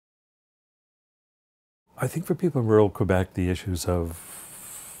I think for people in rural Quebec, the issues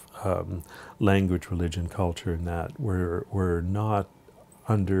of language, religion, culture, and that were not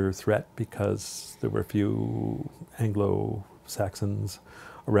under threat because there were a few Anglo-Saxons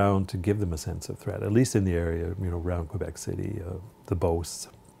around to give them a sense of threat, at least in the area, around Quebec City, the Beauce,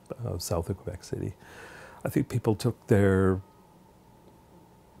 south of Quebec City. I think people took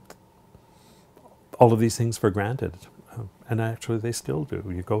all of these things for granted, and actually they still do.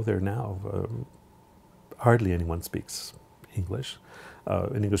 You go there now, hardly anyone speaks English.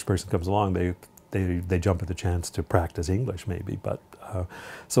 An English person comes along, they jump at the chance to practice English maybe, but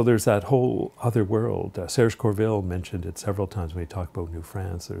so there's that whole other world. Serge Corville mentioned it several times when he talked about New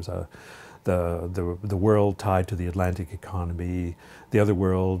France. There's the world tied to the Atlantic economy, the other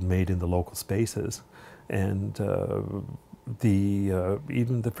world made in the local spaces, and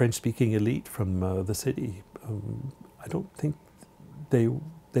even the French-speaking elite from the city. I don't think they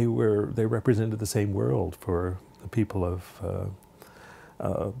represented the same world for the people of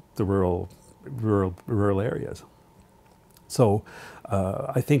the rural areas. So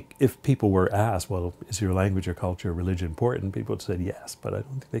I think if people were asked, well, is your language or culture or religion important, people would say yes, but I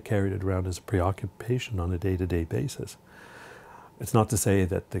don't think they carried it around as a preoccupation on a day-to-day basis. It's not to say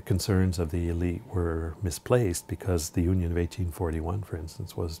that the concerns of the elite were misplaced, because the Union of 1841, for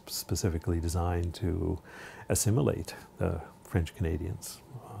instance, was specifically designed to assimilate the French Canadians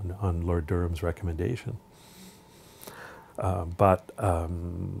on Lord Durham's recommendation. But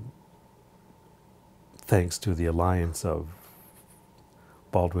thanks to the alliance of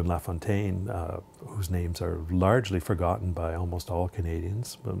Baldwin LaFontaine, whose names are largely forgotten by almost all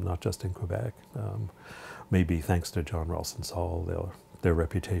Canadians, but not just in Quebec. Maybe thanks to John Ralston Saul, their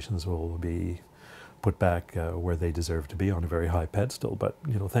reputations will be put back where they deserve to be, on a very high pedestal. But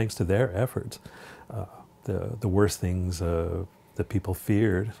thanks to their efforts, the worst things that people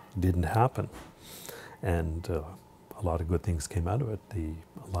feared didn't happen, and a lot of good things came out of it. The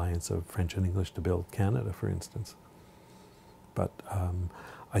alliance of French and English to build Canada, for instance. But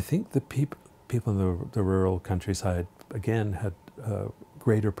I think the people in the rural countryside, again, had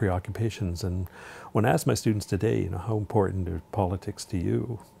greater preoccupations. And when I ask my students today, how important are politics to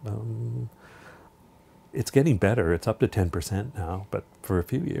you? It's getting better. It's up to 10% now. But for a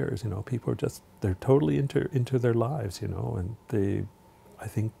few years, people are they're totally into their lives, and I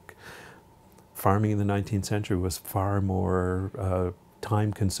think farming in the 19th century was far more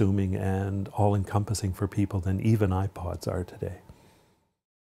time-consuming and all-encompassing for people than even iPods are today.